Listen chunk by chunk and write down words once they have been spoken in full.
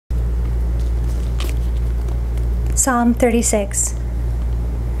Psalm 36.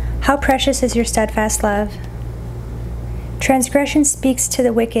 How precious is your steadfast love! Transgression speaks to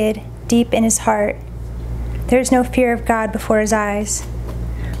the wicked deep in his heart. There is no fear of God before his eyes,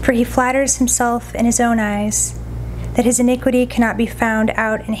 for he flatters himself in his own eyes, that his iniquity cannot be found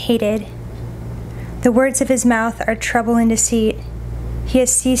out and hated. The words of his mouth are trouble and deceit. He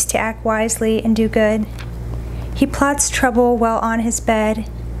has ceased to act wisely and do good. He plots trouble while on his bed.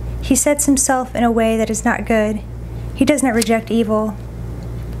 He sets himself in a way that is not good. He does not reject evil.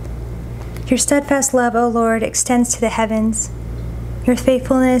 Your steadfast love, O Lord, extends to the heavens, your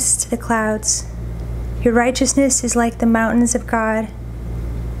faithfulness to the clouds. Your righteousness is like the mountains of God.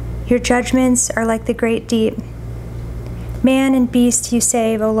 Your judgments are like the great deep. Man and beast you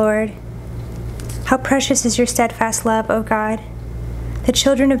save, O Lord. How precious is your steadfast love, O God! The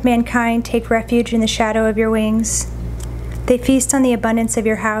children of mankind take refuge in the shadow of your wings. They feast on the abundance of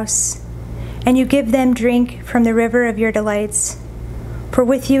your house, and you give them drink from the river of your delights. For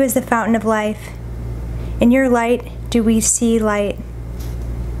with you is the fountain of life. In your light do we see light.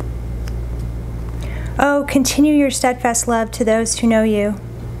 Oh, continue your steadfast love to those who know you,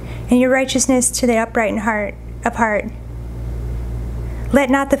 and your righteousness to the upright in heart.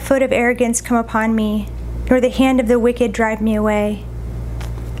 Let not the foot of arrogance come upon me, nor the hand of the wicked drive me away.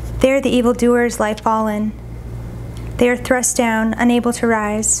 There the evildoers lie fallen. They are thrust down, unable to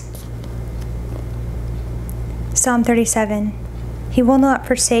rise. Psalm 37. He will not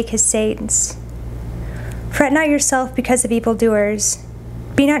forsake his saints. Fret not yourself because of evildoers.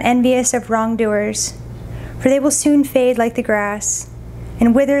 Be not envious of wrongdoers, for they will soon fade like the grass,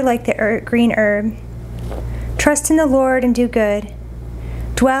 and wither like the green herb. Trust in the Lord and do good.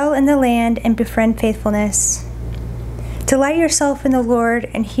 Dwell in the land and befriend faithfulness. Delight yourself in the Lord,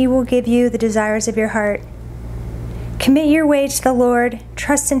 and he will give you the desires of your heart. Commit your way to the Lord,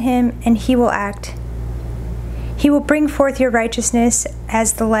 trust in him, and he will act. He will bring forth your righteousness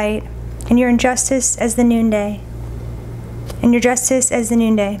as the light, and your injustice as the noonday.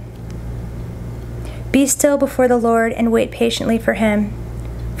 Be still before the Lord and wait patiently for him.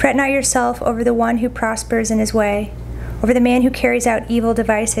 Fret not yourself over the one who prospers in his way, over the man who carries out evil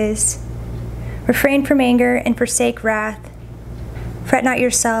devices. Refrain from anger and forsake wrath. Fret not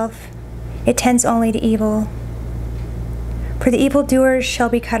yourself, it tends only to evil. For the evildoers shall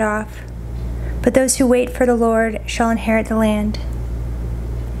be cut off, but those who wait for the Lord shall inherit the land.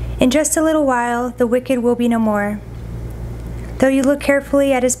 In just a little while the wicked will be no more. Though you look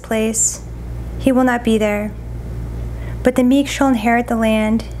carefully at his place, he will not be there. But the meek shall inherit the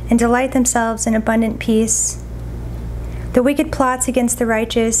land and delight themselves in abundant peace. The wicked plots against the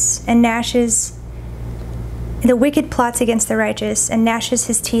righteous and gnashes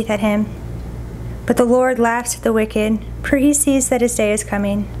his teeth at him. But the Lord laughs at the wicked, for he sees that his day is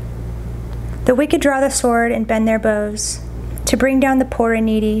coming. The wicked draw the sword and bend their bows, to bring down the poor and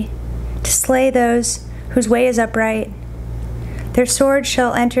needy, to slay those whose way is upright. Their sword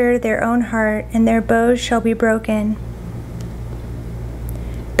shall enter their own heart, and their bows shall be broken.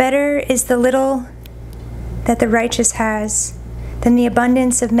 Better is the little that the righteous has than the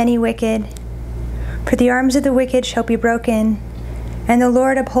abundance of many wicked. For the arms of the wicked shall be broken, and the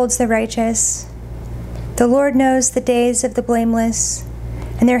Lord upholds the righteous. The Lord knows the days of the blameless,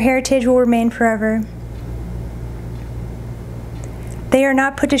 and their heritage will remain forever. They are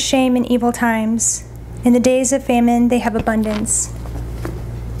not put to shame in evil times. In the days of famine they have abundance.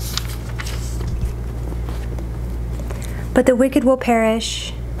 But the wicked will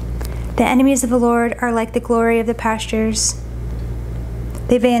perish. The enemies of the Lord are like the glory of the pastures.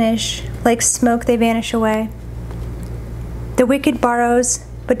 They vanish, like smoke they vanish away. The wicked borrows,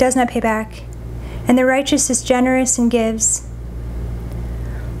 but does not pay back, and the righteous is generous and gives.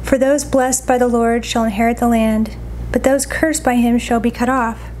 For those blessed by the Lord shall inherit the land, but those cursed by him shall be cut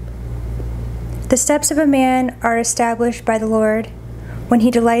off. The steps of a man are established by the Lord, when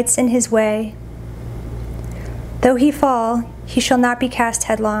he delights in his way. Though he fall, he shall not be cast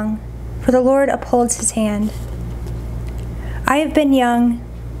headlong, for the Lord upholds his hand. I have been young,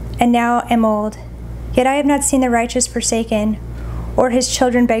 and now am old, yet I have not seen the righteous forsaken, or his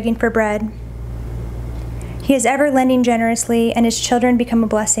children begging for bread. He is ever lending generously, and his children become a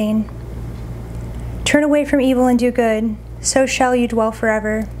blessing. Turn away from evil and do good, so shall you dwell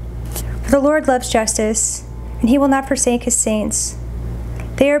forever. For the Lord loves justice, and he will not forsake his saints.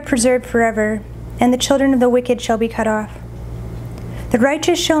 They are preserved forever, and the children of the wicked shall be cut off. The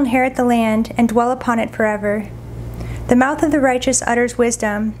righteous shall inherit the land and dwell upon it forever. The mouth of the righteous utters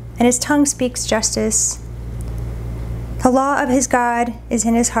wisdom, and his tongue speaks justice. The law of his God is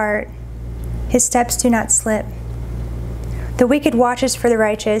in his heart. His steps do not slip. The wicked watches for the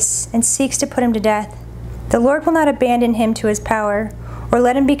righteous and seeks to put him to death, The Lord will not abandon him to his power, or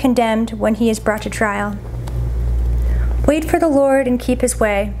let him be condemned when he is brought to trial. Wait for the Lord and keep his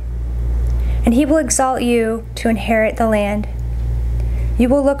way, and he will exalt you to inherit the land. You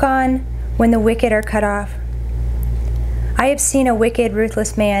will look on when the wicked are cut off. I have seen a wicked,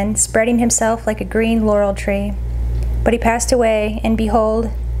 ruthless man spreading himself like a green laurel tree, but he passed away, and behold,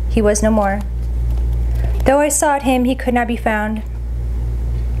 he was no more. Though I sought him, he could not be found.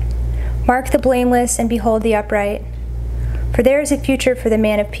 Mark the blameless and behold the upright, for there is a future for the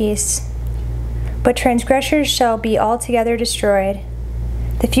man of peace. But transgressors shall be altogether destroyed.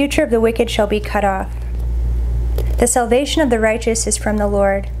 The future of the wicked shall be cut off. The salvation of the righteous is from the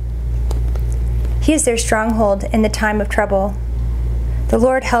Lord. He is their stronghold in the time of trouble. The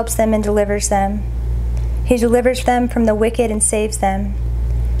Lord helps them and delivers them. He delivers them from the wicked and saves them,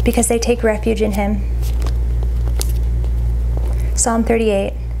 because they take refuge in him. Psalm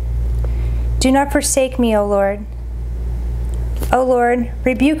 38. Do not forsake me, O Lord. O Lord,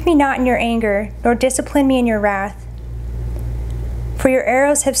 rebuke me not in your anger, nor discipline me in your wrath. For your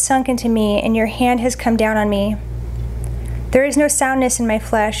arrows have sunk into me, and your hand has come down on me. There is no soundness in my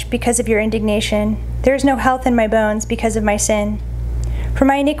flesh because of your indignation. There is no health in my bones because of my sin. For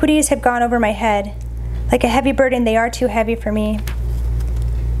my iniquities have gone over my head. Like a heavy burden, they are too heavy for me.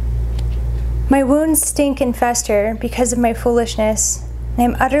 My wounds stink and fester because of my foolishness. I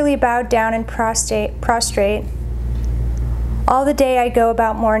am utterly bowed down and prostrate. All the day I go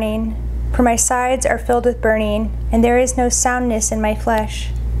about mourning, for my sides are filled with burning, and there is no soundness in my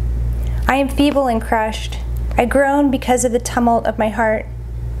flesh. I am feeble and crushed. I groan because of the tumult of my heart.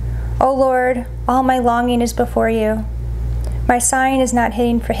 O Lord, all my longing is before you. My sighing is not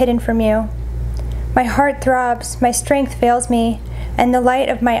hidden from you. My heart throbs, my strength fails me, and the light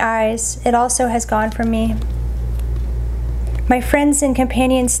of my eyes, it also has gone from me. My friends and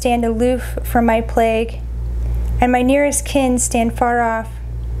companions stand aloof from my plague, and my nearest kin stand far off.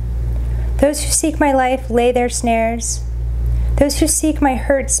 Those who seek my life lay their snares. Those who seek my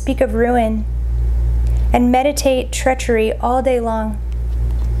hurt speak of ruin, and meditate treachery all day long.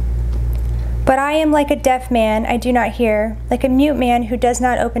 But I am like a deaf man, I do not hear, like a mute man who does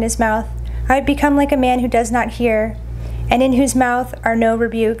not open his mouth. I have become like a man who does not hear, and in whose mouth are no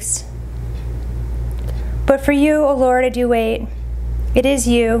rebukes. But for you, O Lord, I do wait. It is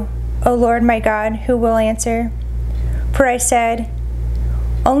you, O Lord my God, who will answer. For I said,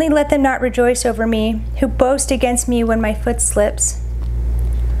 only let them not rejoice over me, who boast against me when my foot slips.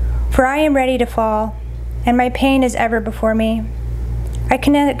 For I am ready to fall, and my pain is ever before me. I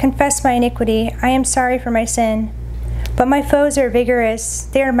cannot confess my iniquity, I am sorry for my sin. But my foes are vigorous,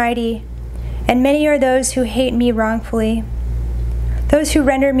 they are mighty, and many are those who hate me wrongfully. Those who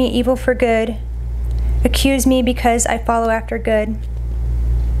render me evil for good accuse me because I follow after good.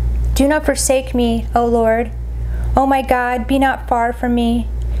 Do not forsake me, O Lord. O my God, be not far from me.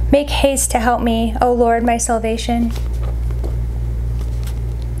 Make haste to help me, O Lord, my salvation.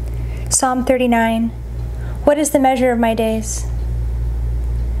 Psalm 39. What is the measure of my days?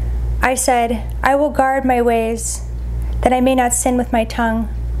 I said, I will guard my ways, that I may not sin with my tongue.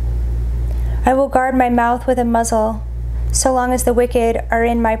 I will guard my mouth with a muzzle, so long as the wicked are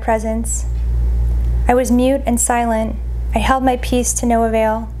in my presence. I was mute and silent. I held my peace to no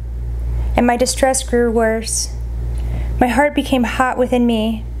avail, and my distress grew worse. My heart became hot within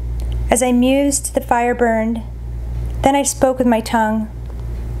me. As I mused, the fire burned. Then I spoke with my tongue.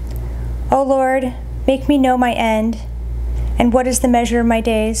 O Lord, make me know my end, and what is the measure of my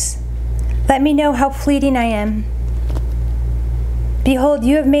days. Let me know how fleeting I am. Behold,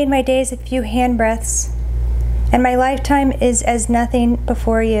 you have made my days a few handbreadths, and my lifetime is as nothing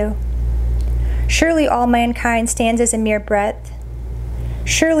before you. Surely all mankind stands as a mere breath.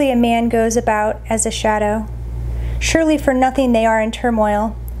 Surely a man goes about as a shadow. Surely for nothing they are in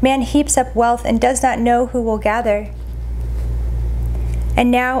turmoil. Man heaps up wealth and does not know who will gather. And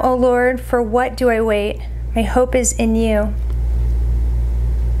now, O Lord, for what do I wait? My hope is in you.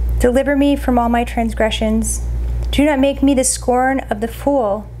 Deliver me from all my transgressions. Do not make me the scorn of the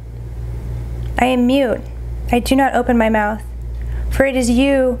fool. I am mute. I do not open my mouth, for it is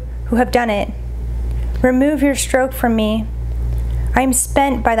you who have done it. Remove your stroke from me. I am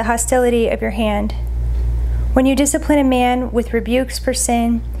spent by the hostility of your hand. When you discipline a man with rebukes for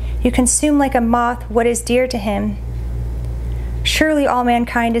sin, you consume like a moth what is dear to him. Surely all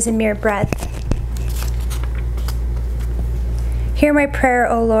mankind is a mere breath. Hear my prayer,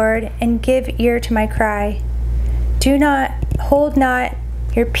 O Lord, and give ear to my cry. Hold not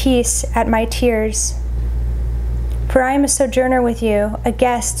your peace at my tears. For I am a sojourner with you, a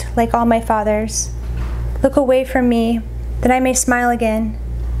guest like all my fathers. Look away from me, that I may smile again.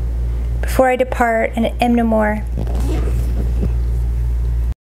 before I depart and am no more.